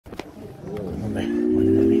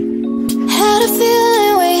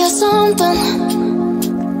something.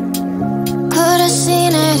 Could've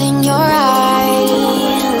seen it in your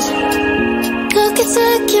eyes. Look, it's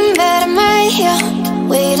looking better right here,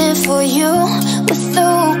 waiting for you with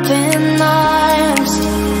open arms.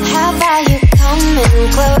 How about you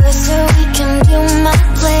coming closer? We can do my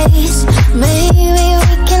place. Maybe we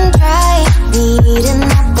can try meeting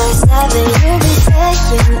up by 7. You'll be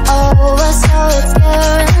saying over, so it's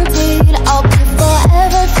guaranteed. I'll be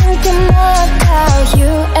forever thinking more about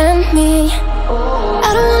you and me. I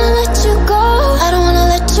don't wanna let you go, I don't wanna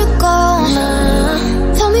let you go.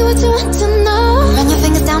 Tell me what you want to know. Run your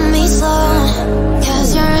fingers down me slow,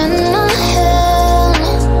 'cause you're in my head.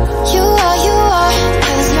 You are,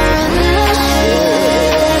 'cause you're in my head.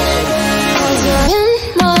 'Cause you're in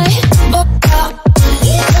my what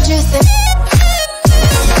you think?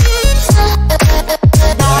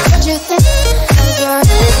 What you think? 'Cause you're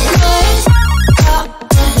in my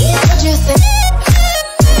what you think?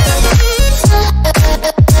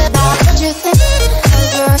 What you think? 'Cause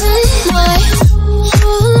you're in my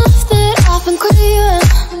love that I've been craving.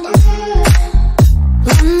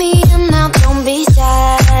 Let me in now, don't be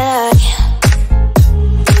shy.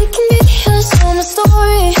 We can be here, telling a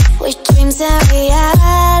story where dreams and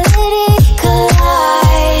reality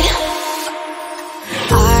collide.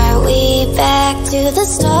 Are we back to the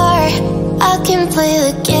start? I can play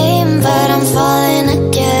the game, but I'm falling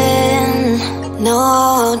again. No,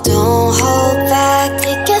 don't hold back,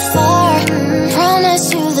 take it far. Promise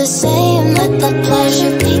you the same, let the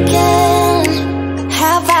pleasure begin.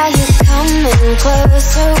 How about you coming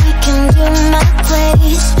closer? We can do my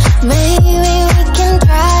place. Maybe we can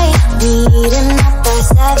try meeting up by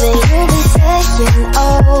 7. You'll be saying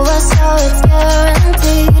over, so it's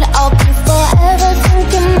guaranteed. I'll be forever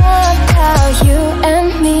thinking more about you and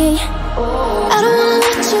me. I don't wanna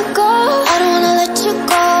let you go, I don't wanna let you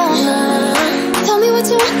go. Tell me what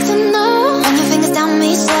you want to know. Run your fingers down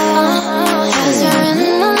me slow, 'cause you're in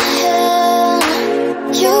my head.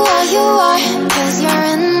 You are, 'cause you're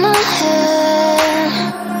in my head.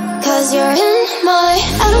 'Cause you're in my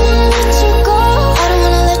I don't wanna let you go, I don't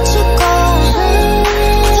wanna let you go.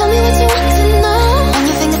 Tell me what you want to know. Run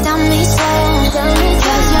your fingers down me slow,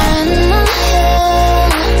 'cause you're in my head.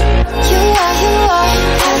 You are,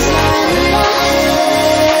 'cause you're in my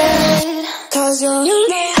head. 'Cause you're in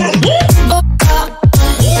my head.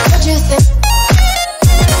 What you think?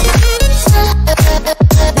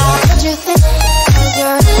 What you think? 'Cause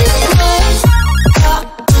you're in my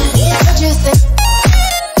what you think?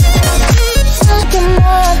 Thinking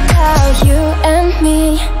more about you and me.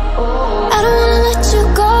 I don't wanna let you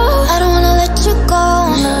go, I don't wanna let you go.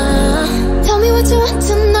 Tell me what you want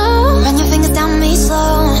to know. Run your fingers down me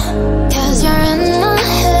slow, 'cause you're in my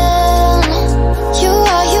head. You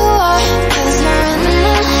are, 'cause you're in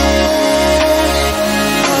my head.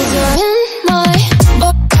 'Cause you're in my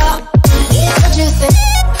what you think?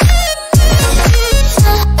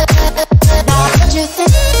 What you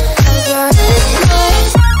think? 'Cause you're in my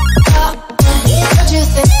what you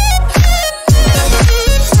think?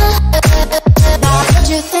 What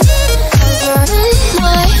you think? 'Cause you're in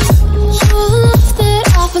my love that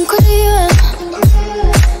I've been craving.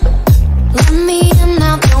 Let me in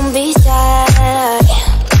now, don't be shy.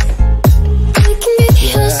 We can be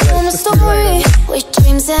here, telling a story where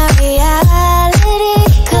dreams and reality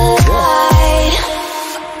collide.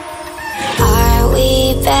 Are we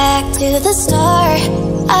back to the start?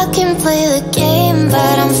 I can play the game,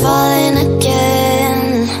 but I'm falling again.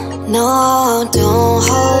 No, don't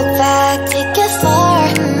hold back, take it far.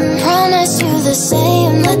 Promise you the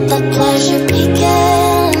same, let the pleasure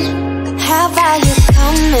begin. How about you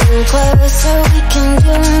coming closer? We can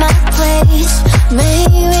do my place.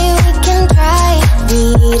 Maybe we can try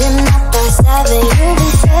meeting up by 7. You'll be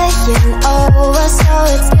saying over, so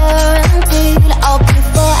it's guaranteed. I'll be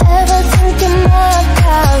forever thinking more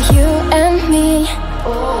about you and me.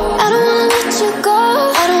 I don't wanna let you go,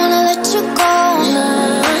 I don't wanna let you go.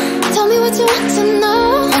 Tell me what you want to know.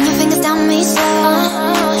 Run your fingers down me slow,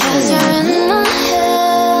 'cause you're in my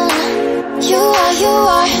head. You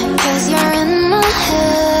are, 'cause you're in my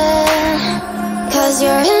head. 'Cause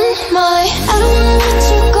you're in my I don't wanna let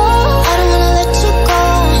you go, I don't wanna let you go.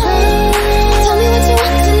 Tell me what you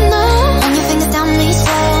want to know. Run your fingers down me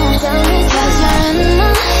slow, 'cause you're in my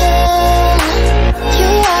head. You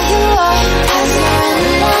are, 'cause you're in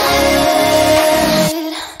my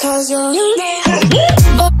head. 'Cause you're in my head.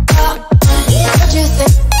 What you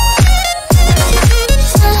think?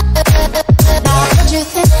 What you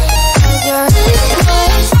think? 'Cause you're in my what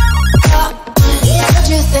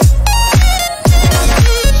you think?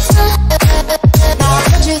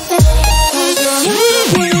 What you think? 'Cause you're in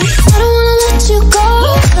my I don't wanna let you go,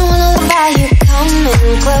 I don't wanna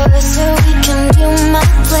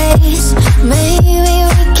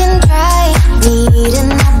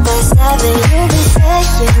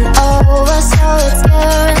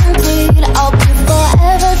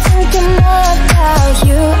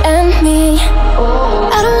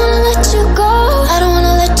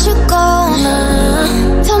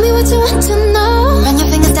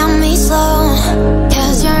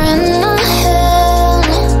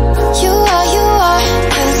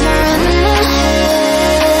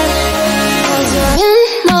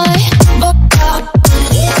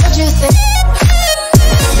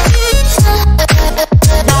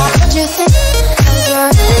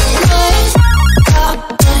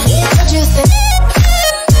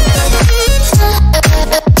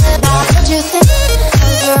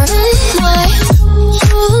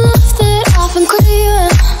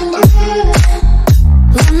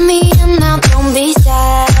and now, don't be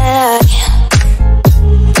sad.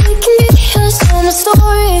 We can get lost in a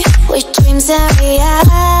story where dreams and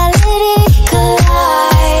reality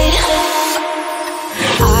collide.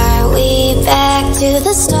 Are we back to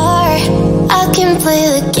the start? I can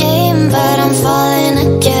play the game, but I'm falling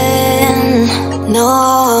again.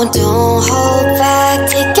 No, don't hold back,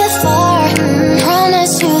 take it far.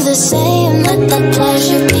 Promise you the same, let the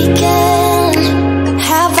pleasure begin.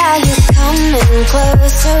 How about you coming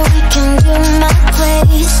closer, we can do my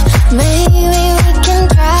place. Maybe we can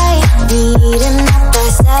try meeting up by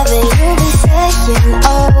 7. You'll be saying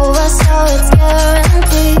over, so it's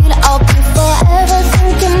guaranteed. I'll be forever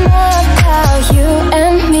thinking more about you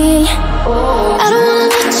and me. I don't wanna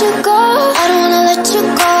let you go, I don't wanna let you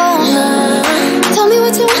go. Tell me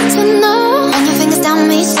what you want to know. Run your fingers down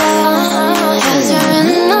me slow, cause you're in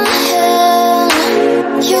my head.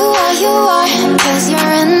 You are, cause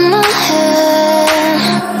you're in my head.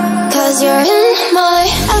 Cause you're in my,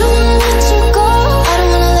 I don't wanna let you go, I don't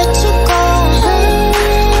wanna let you go.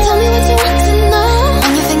 Tell me what you want to know.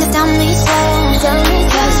 Run your fingers down me slow,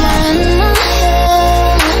 cause you're in my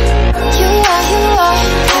head. You are,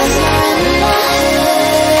 cause you're in my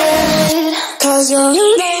head. Cause you're in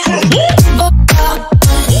my head.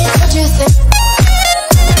 What you think?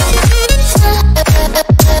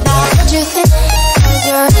 What you think? Cause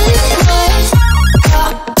you're in my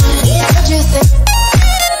head. What you think?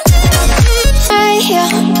 Right here,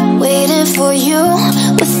 waiting for you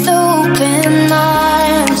with open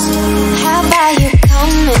arms. How about you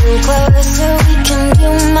coming closer, we can do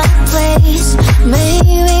my place.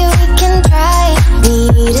 Maybe we can try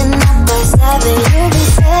meeting up by 7. You'll be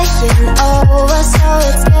saying over, so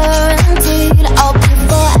it's guaranteed. I'll be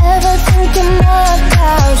forever thinking more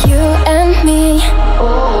about you and me.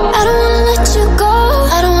 I don't wanna let you go,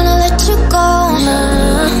 I don't wanna let you go.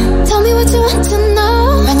 Tell me what you want to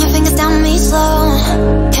know. Run your fingers down me slow,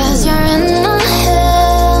 cause you're in my head.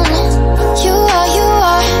 You are,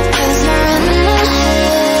 cause you're in my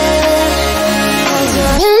head. Cause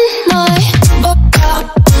you're in my, what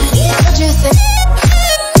you think?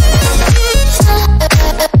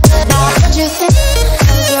 What you think?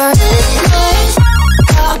 Cause you're in my,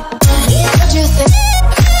 what you think?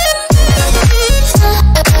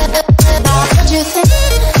 What you think?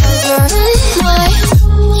 Cause you're in my,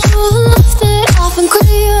 you left it off and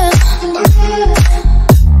clear.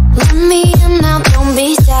 Let me in now, don't be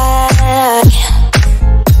sad.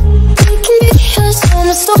 We can be lost in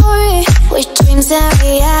a story where dreams and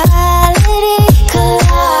reality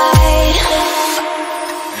collide.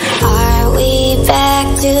 Are we back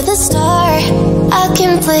to the start? I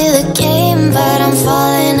can play the game, but I'm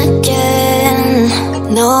falling again.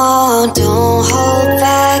 No, don't hold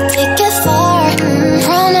back, take it far.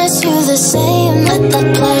 Promise you the same, let the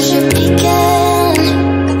pleasure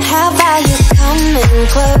begin. How about you coming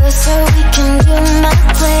closer, we can do my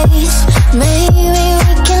place. Maybe we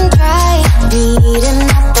can try meeting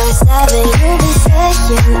up by 7. You'll be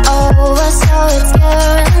saying over, so it's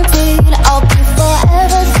guaranteed. I'll be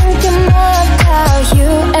forever thinking more about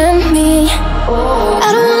you and me. I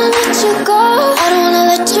don't wanna let you go, I don't wanna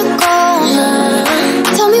let you go.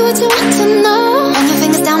 Tell me what you want to know. Run your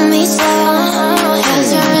fingers down me slow, cause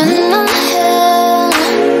you're in my head.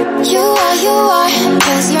 You are,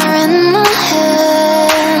 cause you're in my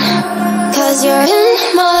head. Cause you're in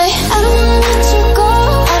my, I don't wanna let you go,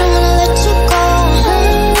 I don't wanna let you go.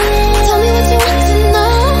 Tell me what you want to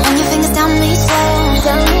know. Run your fingers down me slow,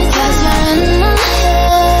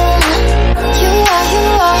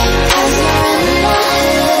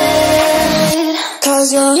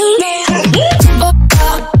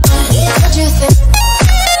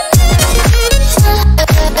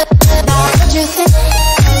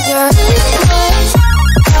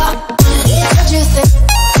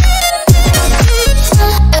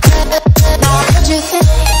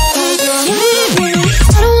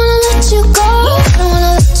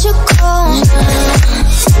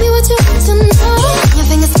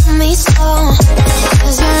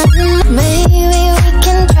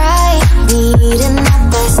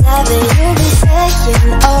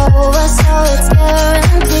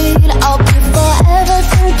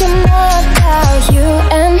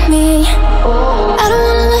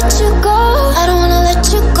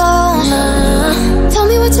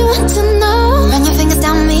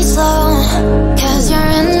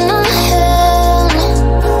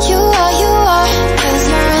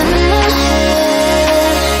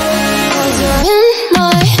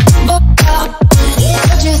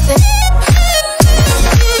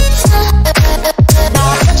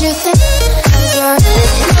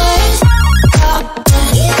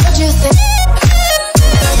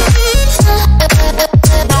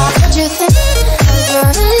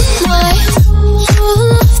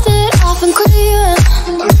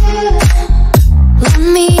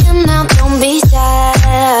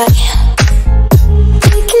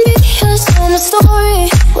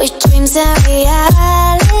 dreams and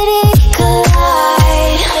reality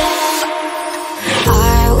collide.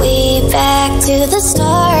 Are we back to the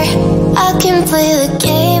start? I can play the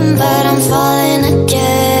game, but I'm falling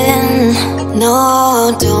again.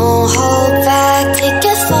 No, don't hold back, take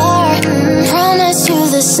it far. Promise you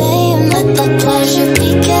the same, let the pleasure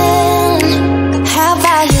begin. How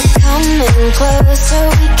about you coming closer,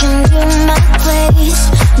 we can do my place.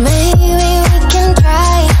 Maybe we can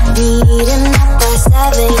try meeting up by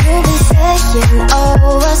 7. You'll be saying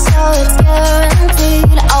over, so it's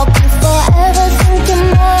guaranteed. I'll be forever thinking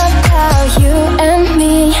about you and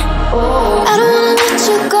me. I don't wanna let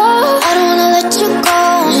you go, I don't wanna let you go.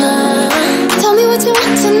 Tell me what you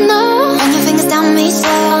want to know. Run your fingers down me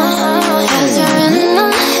slow, 'cause you're in my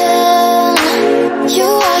head. You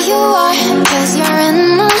are, 'cause you're in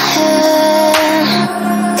my head.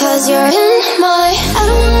 'Cause you're in my